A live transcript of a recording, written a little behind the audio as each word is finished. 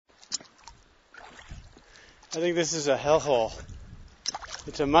I think this is a hellhole.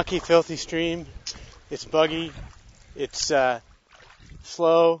 It's a mucky, filthy stream. It's buggy. It's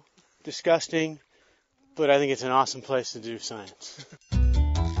slow, disgusting, but I think it's an awesome place to do science.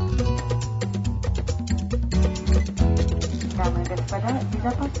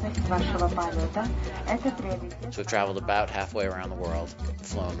 So we've traveled about halfway around the world,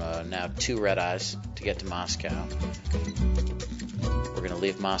 flown now 2 red-eyes to get to Moscow. We're going to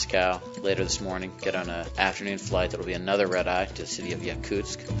leave Moscow later this morning, get on an afternoon flight that'll be another red-eye to the city of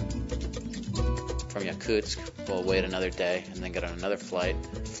Yakutsk. From Yakutsk, we'll wait another day and then get on another flight,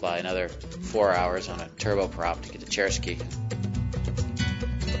 fly another 4 hours on a turboprop to get to Cherskiy.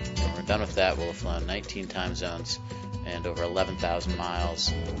 When we're done with that, we'll have flown 19 time zones and over 11,000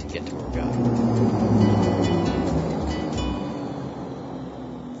 miles to get to where we're going.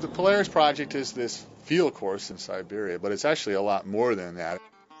 The Polaris Project is this field course in Siberia, but it's actually a lot more than that.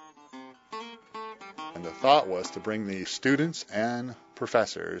 And the thought was to bring the students and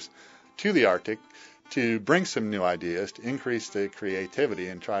professors to the Arctic to bring some new ideas, to increase the creativity,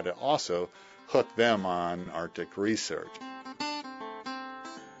 and try to also hook them on Arctic research.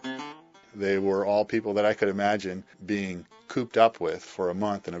 They were all people that I could imagine being cooped up with for a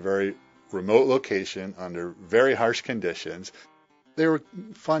month in a very remote location under very harsh conditions. They were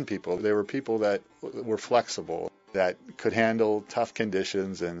fun people. They were people that were flexible, that could handle tough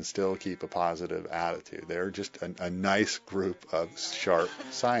conditions and still keep a positive attitude. They were just a nice group of sharp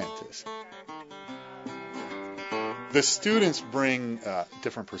scientists. The students bring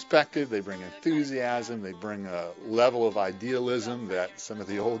different perspective, they bring enthusiasm, they bring a level of idealism that some of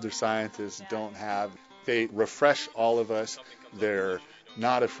the older scientists don't have. They refresh all of us. They're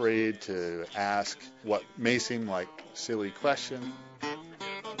not afraid to ask what may seem like silly questions.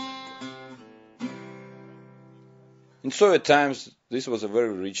 In Soviet times, this was a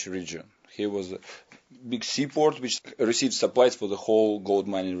very rich region. Here was a big seaport which received supplies for the whole gold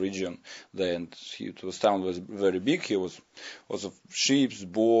mining region. Then the town was very big. Here was lots of ships,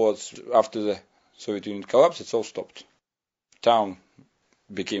 boats. After the Soviet Union collapsed, it all stopped. Town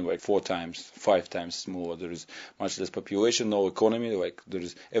became like 4 times, 5 times smaller. There is much less population, no economy.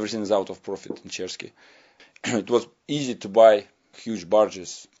 Everything is out of profit in Cherskiy. It was easy to buy huge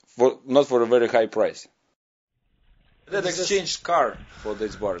barges, not for a very high price. They exchanged car for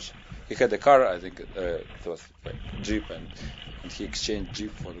this barge. He had a car, I think it was like Jeep, and he exchanged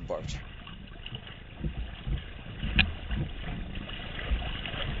Jeep for the barge.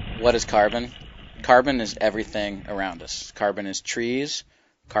 What is carbon? Carbon is everything around us. Carbon is trees.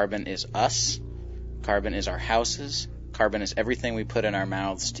 Carbon is us. Carbon is our houses. Carbon is everything we put in our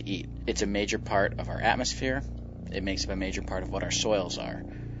mouths to eat. It's a major part of our atmosphere. It makes up a major part of what our soils are.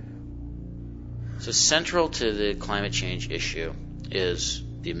 So central to the climate change issue is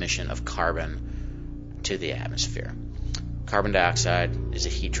the emission of carbon to the atmosphere. Carbon dioxide is a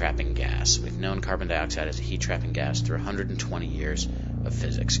heat-trapping gas. We've known carbon dioxide as a heat-trapping gas through 120 years of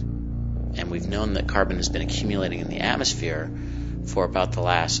physics. And we've known that carbon has been accumulating in the atmosphere for about the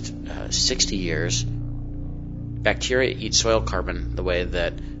last 60 years. Bacteria eat soil carbon the way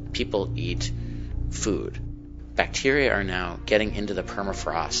that people eat food. Bacteria are now getting into the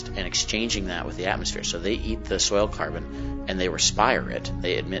permafrost and exchanging that with the atmosphere. So they eat the soil carbon and they respire it.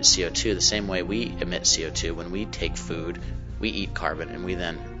 They emit CO2 the same way we emit CO2. When we take food, we eat carbon and we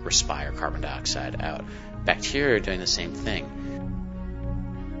then respire carbon dioxide out. Bacteria are doing the same thing.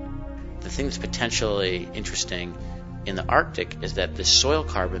 The thing that's potentially interesting in the Arctic is that the soil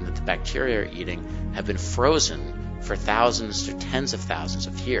carbon that the bacteria are eating have been frozen for thousands or tens of thousands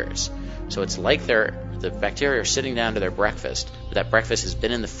of years. So it's like the bacteria are sitting down to their breakfast, but that breakfast has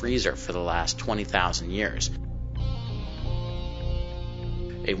been in the freezer for the last 20,000 years.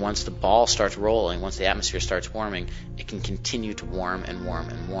 And once the ball starts rolling, once the atmosphere starts warming, it can continue to warm and warm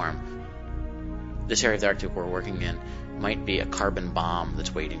and warm. This area of the Arctic we're working in might be a carbon bomb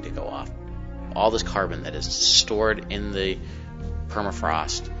that's waiting to go off. All this carbon that is stored in the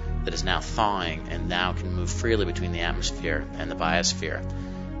permafrost that is now thawing and now can move freely between the atmosphere and the biosphere.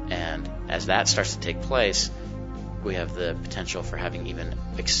 And as that starts to take place, we have the potential for having even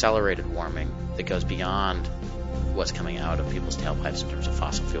accelerated warming that goes beyond what's coming out of people's tailpipes in terms of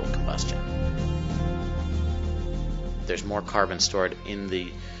fossil fuel combustion. There's more carbon stored in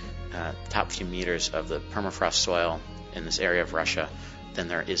the top few meters of the permafrost soil in this area of Russia than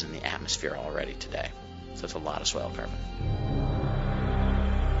there is in the atmosphere already today. So it's a lot of soil carbon.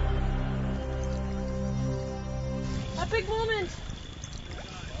 A big moment!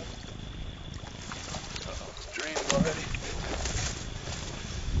 It's draining already.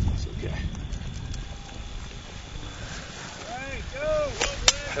 It's okay. All right, go!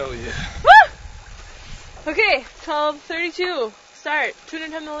 Hell yeah. Woo! Okay, 12:32. Start.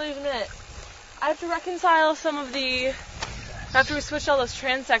 210 milliliters a minute. I have to reconcile some of the... After we switched all those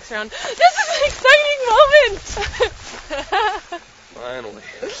transects around. This is an exciting moment! Finally.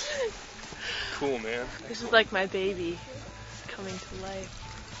 Cool, man. This is like my baby coming to life.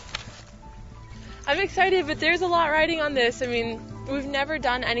 I'm excited, but there's a lot riding on this. I mean, we've never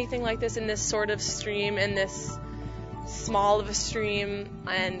done anything like this in this sort of stream, in this small of a stream,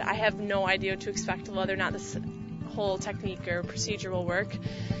 and I have no idea what to expect of whether or not this whole technique or procedure will work.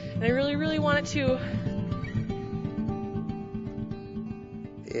 And I really, really want it to.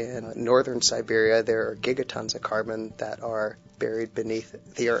 In northern Siberia, there are gigatons of carbon that are buried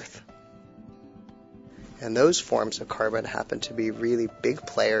beneath the earth. And those forms of carbon happen to be really big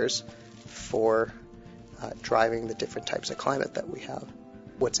players for driving the different types of climate that we have.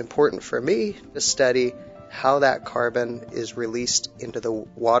 What's important for me to study how that carbon is released into the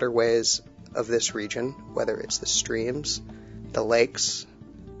waterways of this region, whether it's the streams, the lakes,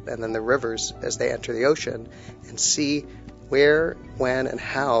 and then the rivers as they enter the ocean, and see where, when, and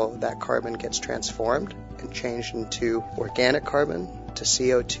how that carbon gets transformed and changed into organic carbon, to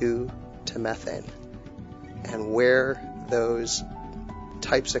CO2, to methane, and where those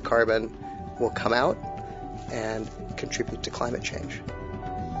types of carbon will come out and contribute to climate change.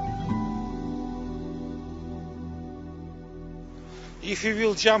 If you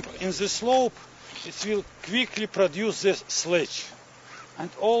will jump in the slope, it will quickly produce this sledge. And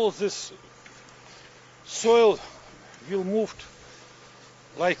all of this soil will move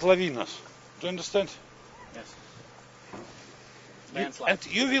like lavinas. Do you understand? Yes. And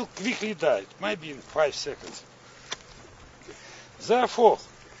you will quickly die, maybe in 5 seconds. Therefore,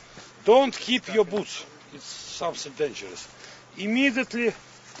 don't keep your boots. It's something dangerous. Immediately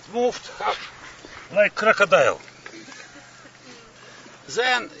move up like crocodile.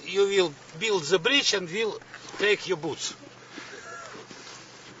 Then you will build the bridge and will take your boots.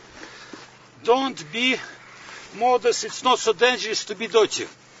 Don't be modest. It's not so dangerous to be dirty.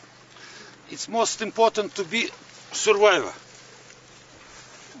 It's most important to be survivor.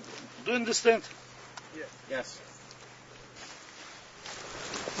 Do you understand? Yes.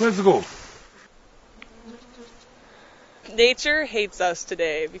 Let's go. Nature hates us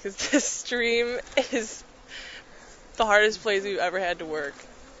today because this stream is the hardest place we've ever had to work.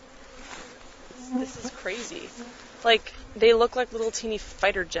 This is crazy. Like, they look like little teeny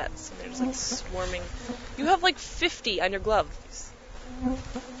fighter jets, and they're just like swarming. You have like 50 on your gloves.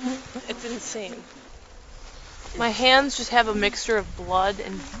 It's insane. My hands just have a mixture of blood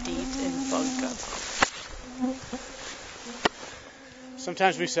and DEET and bug guts.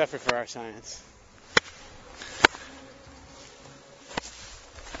 Sometimes we suffer for our science.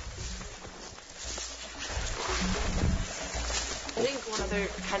 I think one other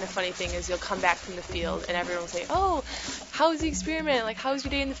kind of funny thing is you'll come back from the field and everyone will say, "Oh, how was the experiment? Like, how was your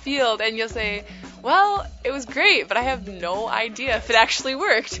day in the field?" And you'll say, "Well, it was great, but I have no idea if it actually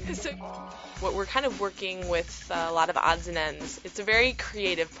worked." So, we're kind of working with a lot of odds and ends. It's a very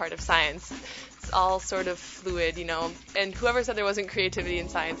creative part of science. It's all sort of fluid, you know, and whoever said there wasn't creativity in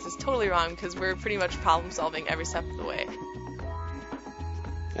science is totally wrong, because we're pretty much problem solving every step of the way.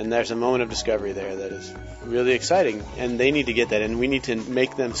 And there's a moment of discovery there that is really exciting, and they need to get that, and we need to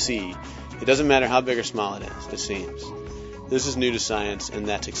make them see. It doesn't matter how big or small it is, it seems. This is new to science, and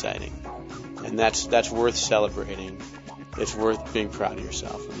that's exciting. And that's worth celebrating. It's worth being proud of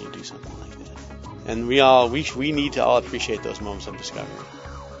yourself when you do something like that. And we need to all appreciate those moments of discovery.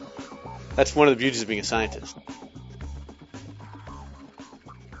 That's one of the beauties of being a scientist.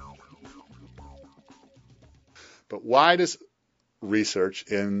 But why does research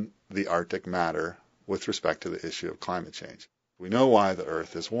in the Arctic matter with respect to the issue of climate change? We know why the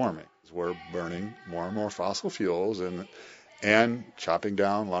Earth is warming. We're burning more and more fossil fuels and chopping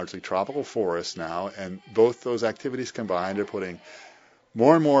down largely tropical forests now, and both those activities combined are putting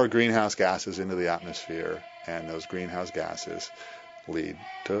more and more greenhouse gases into the atmosphere, and those greenhouse gases lead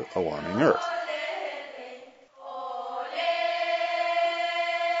to a warming Earth.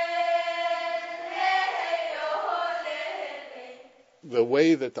 The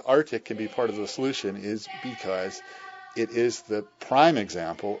way that the Arctic can be part of the solution is because it is the prime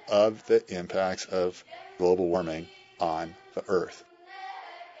example of the impacts of global warming on the Earth.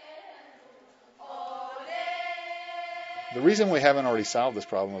 The reason we haven't already solved this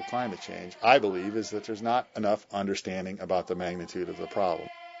problem of climate change, I believe, is that there's not enough understanding about the magnitude of the problem.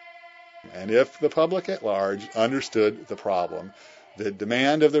 And if the public at large understood the problem, the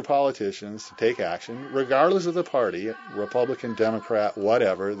demand of their politicians to take action, regardless of the party, Republican, Democrat,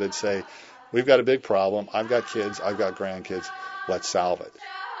 whatever, they'd say, we've got a big problem, I've got kids, I've got grandkids, let's solve it.